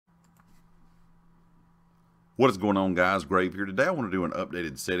What is going on, guys? Grave here. Today I want to do an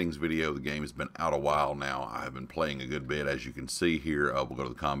updated settings video. The game has been out a while now. I have been playing a good bit, as you can see here. We'll go to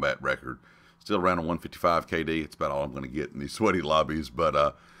the combat record. Still around a 155 KD. It's about all I'm going to get in these sweaty lobbies,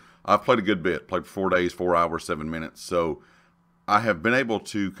 but I've played a good bit. Played for 4 days, 4 hours, 7 minutes. So I have been able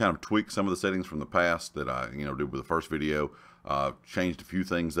to kind of tweak some of the settings from the past that I did with the first video. Changed a few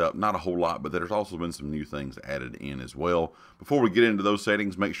things up, not a whole lot, but there's also been some new things added in as well. Before we get into those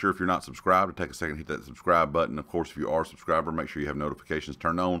settings, make sure if you're not subscribed to take a second, hit that subscribe button. Of course, if you are a subscriber, make sure you have notifications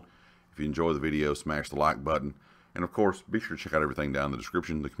turned on. If you enjoy the video, smash the like button. And of course, be sure to check out everything down in the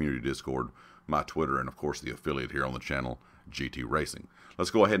description, the community Discord, my Twitter, and of course the affiliate here on the channel, GT Racing.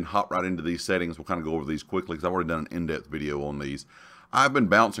 Let's go ahead and hop right into these settings. We'll kind of go over these quickly because I've already done an in-depth video on these. I've been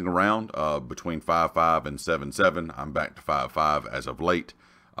bouncing around between 5.5 and 7.7. I'm back to 5.5 as of late.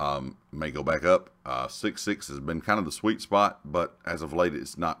 May go back up. 6.6 has been kind of the sweet spot, but as of late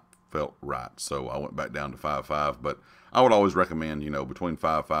it's not felt right. So I went back down to 5.5, but I would always recommend, between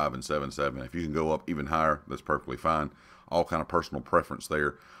 5.5 and 7.7. If you can go up even higher, that's perfectly fine. All kind of personal preference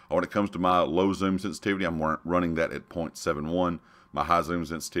there. When it comes to my low zoom sensitivity, I'm running that at 0.71. My high zoom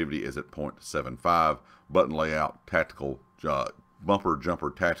sensitivity is at 0.75. Button layout, tactical, bumper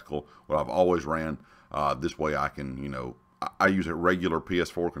jumper tactical, what I've always ran. This way I can, I use a regular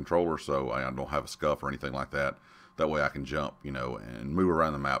PS4 controller, so I don't have a scuff or anything like that. That way I can jump, and move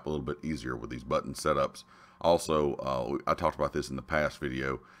around the map a little bit easier with these button setups. Also, I talked about this in the past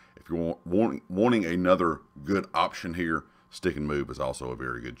video. If you're wanting another good option here, stick and move is also a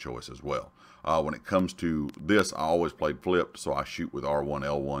very good choice as well. When it comes to this, I always played flipped, so I shoot with R1,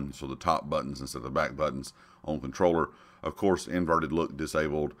 L1, so the top buttons instead of the back buttons on controller. Of course, inverted look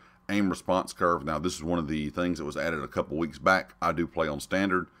disabled. Aim response curve. Now, this is one of the things that was added a couple weeks back. I do play on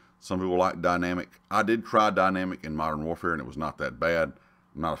standard. Some people like dynamic. I did try dynamic in Modern Warfare, and it was not that bad.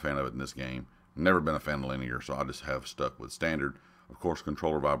 I'm not a fan of it in this game. Never been a fan of linear, so I just have stuck with standard. Of course,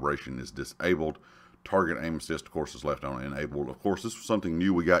 controller vibration is disabled. Target aim assist, of course, is left on enabled. Of course, this was something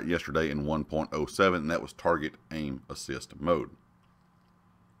new we got yesterday in 1.07, and that was target aim assist mode.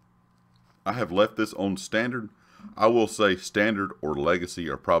 I have left this on standard. I will say standard or legacy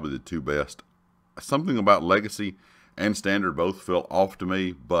are probably the two best. Something about legacy and standard both feel off to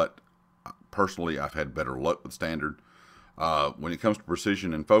me, but personally I've had better luck with standard. When it comes to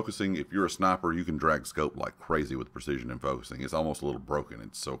precision and focusing, if you're a sniper, you can drag scope like crazy with precision and focusing. It's almost a little broken.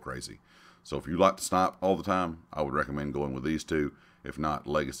 It's so crazy. So if you like to snipe all the time, I would recommend going with these two. If not,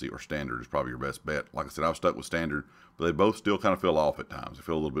 legacy or standard is probably your best bet. Like I said, I've stuck with standard, but they both still kind of feel off at times. They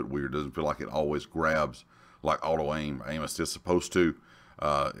feel a little bit weird. It doesn't feel like it always grabs like auto aim assist supposed to.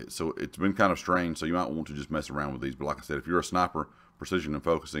 So it's been kind of strange. So you might want to just mess around with these. But like I said, if you're a sniper, precision and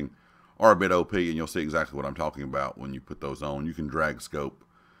focusing are a bit OP, and you'll see exactly what I'm talking about when you put those on. You can drag scope,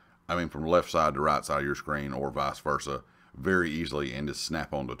 from left side to right side of your screen or vice versa very easily and just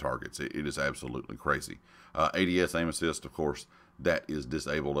snap onto targets. It is absolutely crazy. ADS aim assist, of course, that is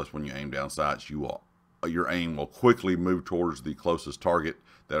disabled. That's when you aim down sights. Your aim will quickly move towards the closest target.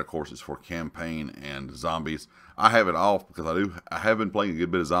 That, of course, is for campaign and zombies. I have it off because I have been playing a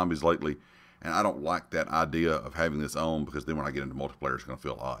good bit of zombies lately, and I don't like that idea of having this on because then when I get into multiplayer, it's going to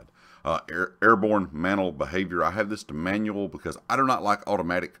feel odd. Airborne mantle behavior. I have this to manual because I do not like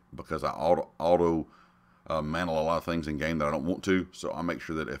automatic because I auto mantle a lot of things in game that I don't want to. So I make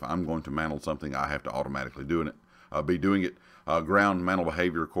sure that if I'm going to mantle something, I have to automatically be doing it. Ground mantle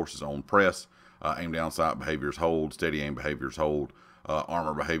behavior, of course, is on press. Aim down sight behaviors hold. Steady aim behaviors hold.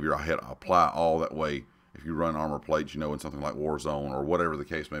 Armor behavior, I hit apply all. That way, if you run armor plates, in something like Warzone or whatever the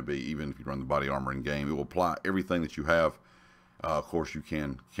case may be, even if you run the body armor in game, it will apply everything that you have. Of course, you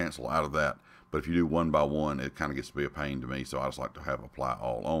can cancel out of that, but if you do one by one, it kind of gets to be a pain to me, so I just like to have apply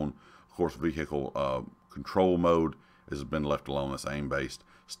all on. Of course, vehicle control mode has been left alone. That's aim based.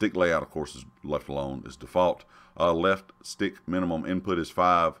 Stick layout, of course, is left alone. Is default. Left stick minimum input is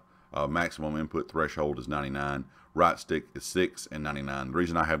 5. Maximum input threshold is 99. Right stick is 6 and 99. The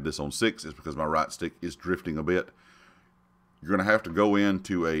reason I have this on 6 is because my right stick is drifting a bit. You're going to have to go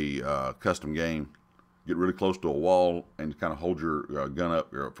into a custom game, get really close to a wall, and kind of hold your gun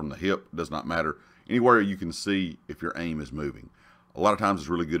up from the hip. Does not matter. Anywhere you can see if your aim is moving. A lot of times it's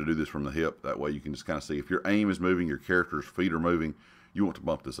really good to do this from the hip. That way you can just kind of see if your aim is moving, your character's feet are moving, you want to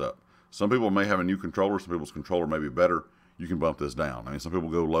bump this up. Some people may have a new controller. Some people's controller may be better. You can bump this down. Some people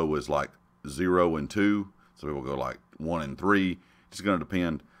go low as like 0 and 2. Some people go like 1 and 3. It's going to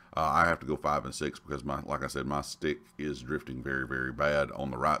depend. I have to go 5 and 6 because like I said, my stick is drifting very, very bad on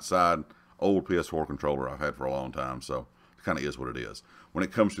the right side. Old PS4 controller I've had for a long time, so it kind of is what it is. When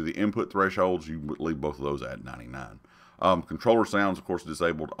it comes to the input thresholds, you leave both of those at 99. Controller sounds, of course,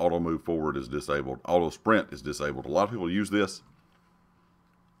 disabled. Auto move forward is disabled. Auto sprint is disabled. A lot of people use this.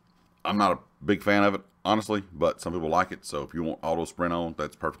 I'm not a big fan of it, honestly, but some people like it. So if you want auto sprint on,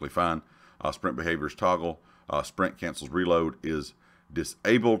 that's perfectly fine. Sprint behavior is toggle. Sprint cancels reload is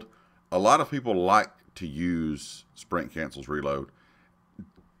disabled. A lot of people like to use sprint cancels reload.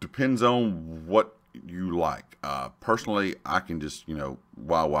 Depends on what you like. Personally, I can just,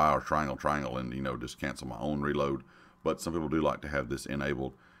 Y or triangle, and, just cancel my own reload. But some people do like to have this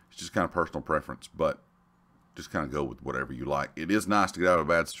enabled. It's just kind of personal preference, but just kind of go with whatever you like. It is nice to get out of a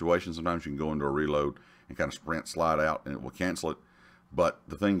bad situation. Sometimes you can go into a reload and kind of sprint, slide out, and it will cancel it. But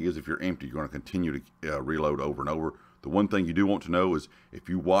the thing is, if you're empty, you're going to continue to reload over and over. The one thing you do want to know is if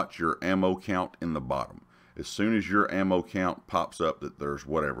you watch your ammo count in the bottom, as soon as your ammo count pops up that there's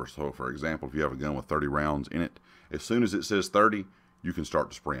whatever. So for example, if you have a gun with 30 rounds in it, as soon as it says 30, you can start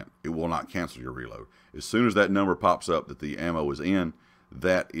to sprint. It will not cancel your reload. As soon as that number pops up that the ammo is in,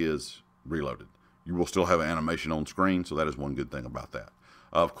 that is reloaded. You will still have an animation on screen, so that is one good thing about that.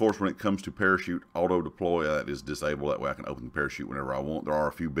 Of course, when it comes to parachute auto deploy, that is disabled. That way I can open the parachute whenever I want. There are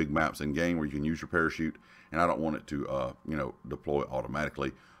a few big maps in game where you can use your parachute, and I don't want it to, deploy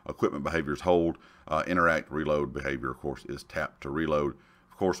automatically. Equipment behavior is hold. Interact reload behavior, of course, is tap to reload.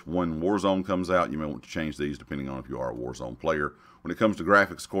 Of course, when Warzone comes out, you may want to change these depending on if you are a Warzone player. When it comes to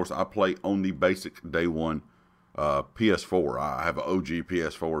graphics, of course, I play on the basic day one PS4. I have an OG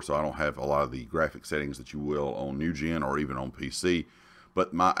PS4, so I don't have a lot of the graphic settings that you will on new gen or even on PC.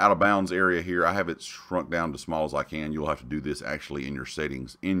 But my out of bounds area here, I have it shrunk down to small as I can. You'll have to do this actually in your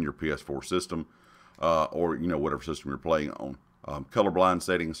settings in your PS4 system, or whatever system you're playing on. Colorblind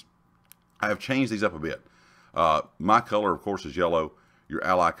settings, I have changed these up a bit. My color, of course, is yellow. Your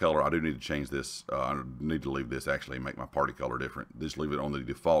ally color, I do need to change this. I need to leave this actually and make my party color different. Just leave it on the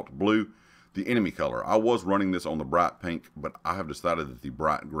default blue. The enemy color, I was running this on the bright pink, but I have decided that the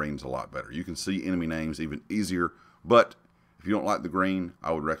bright green is a lot better. You can see enemy names even easier, but if you don't like the green,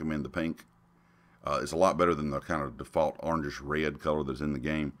 I would recommend the pink. It's a lot better than the kind of default orangish red color that's in the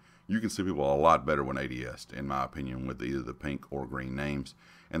game. You can see people a lot better when ADS'd, in my opinion, with either the pink or green names.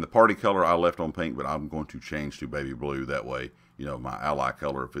 And the party color I left on pink, but I'm going to change to baby blue. That way, my ally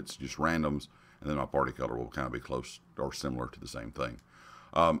color, if it's just randoms, and then my party color will kind of be close or similar to the same thing.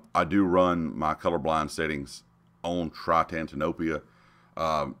 I do run my colorblind settings on Tritantanopia.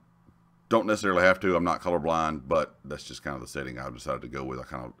 Don't necessarily have to. I'm not colorblind, but that's just kind of the setting I've decided to go with.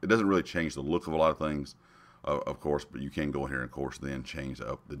 It doesn't really change the look of a lot of things, of course, but you can go in here and, of course, then change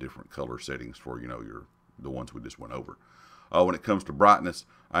up the different color settings for, the ones we just went over. When it comes to brightness,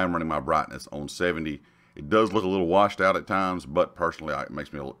 I am running my brightness on 70. It does look a little washed out at times, but personally,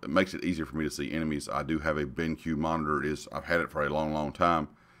 it makes it easier for me to see enemies. I do have a BenQ monitor. I've had it for a long, long time.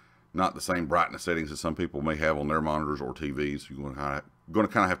 Not the same brightness settings that some people may have on their monitors or TVs. You're going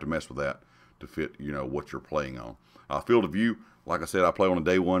to kind of have to mess with that to fit, what you're playing on. Field of view, like I said, I play on a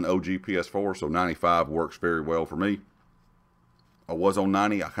day one OG PS4, so 95 works very well for me. I was on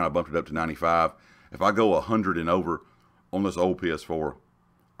 90. I kind of bumped it up to 95. If I go 100 and over on this old PS4,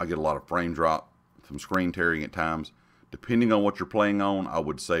 I get a lot of frame drop, some screen tearing at times. Depending on what you're playing on, I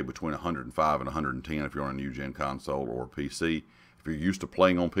would say between 105 and 110 if you're on a new gen console or PC. If you're used to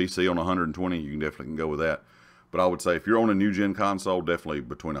playing on PC on 120, you can definitely go with that. But I would say if you're on a new gen console, definitely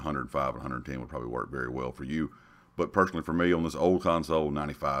between 105 and 110 would probably work very well for you. But personally for me on this old console,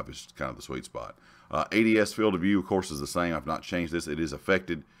 95 is kind of the sweet spot. ADS field of view, of course, is the same. I've not changed this. It is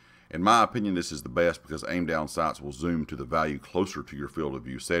affected. In my opinion, this is the best because aim down sights will zoom to the value closer to your field of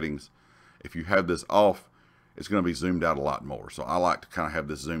view settings. If you have this off, it's going to be zoomed out a lot more. So I like to kind of have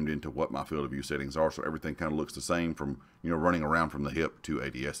this zoomed into what my field of view settings are, so everything kind of looks the same from, running around from the hip to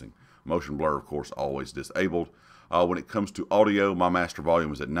ADSing. Motion blur, of course, always disabled. When it comes to audio, my master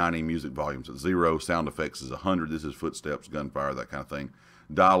volume is at 90, music volume is at 0, sound effects is 100. This is footsteps, gunfire, that kind of thing.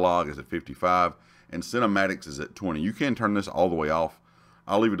 Dialogue is at 55, and cinematics is at 20. You can turn this all the way off.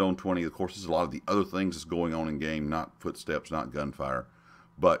 I'll leave it on 20. Of course, there's a lot of the other things that's going on in game, not footsteps, not gunfire.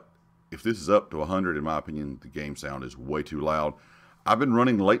 But if this is up to 100, in my opinion, the game sound is way too loud. I've been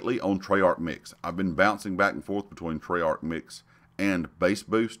running lately on Treyarch Mix. I've been bouncing back and forth between Treyarch Mix and bass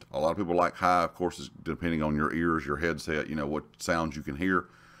boost. A lot of people like high, of course, depending on your ears, your headset, what sounds you can hear.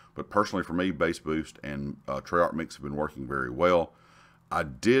 But personally for me, bass boost and Treyarch Mix have been working very well. I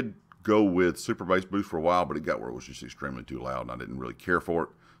did go with super bass boost for a while, but it got where it was just extremely too loud and I didn't really care for it.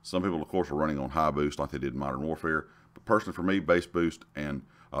 Some people, of course, are running on high boost like they did in Modern Warfare. But personally for me, bass boost and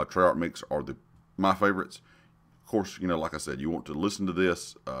Treyarch Mix are my favorites. Of course, like I said, you want to listen to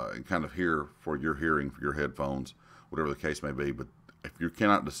this and kind of hear for your hearing, for your headphones, whatever the case may be. But if you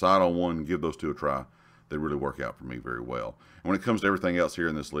cannot decide on one, give those two a try. they really work out for me very well. And when it comes to everything else here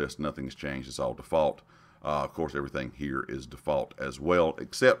in this list, nothing's changed. It's all default. Of course, everything here is default as well,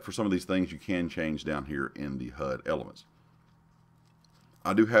 except for some of these things you can change down here in the HUD elements.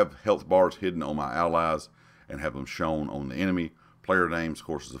 I do have health bars hidden on my allies and have them shown on the enemy. Player names, of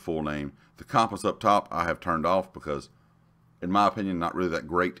course, is the full name. The compass up top I have turned off because, in my opinion, not really that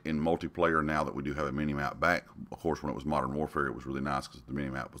great in multiplayer now that we do have a mini-map back. Of course, when it was Modern Warfare, it was really nice because the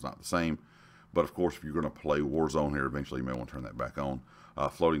mini-map was not the same. But, of course, if you're going to play Warzone here, eventually you may want to turn that back on.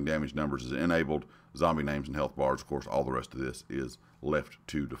 Floating damage numbers is enabled. Zombie names and health bars, of course, all the rest of this is left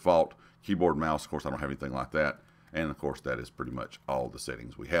to default. Keyboard and mouse, of course, I don't have anything like that. And, of course, that is pretty much all the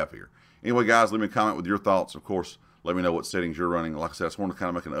settings we have here. Anyway, guys, leave me a comment with your thoughts. Of course, let me know what settings you're running. Like I said, I just wanted to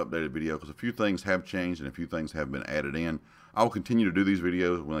kind of make an updated video because a few things have changed and a few things have been added in. I will continue to do these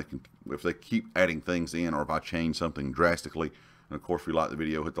videos when if they keep adding things in or if I change something drastically. And, of course, if you like the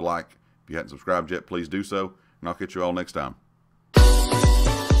video, hit the like. If you hadn't subscribed yet, please do so. And I'll catch you all next time.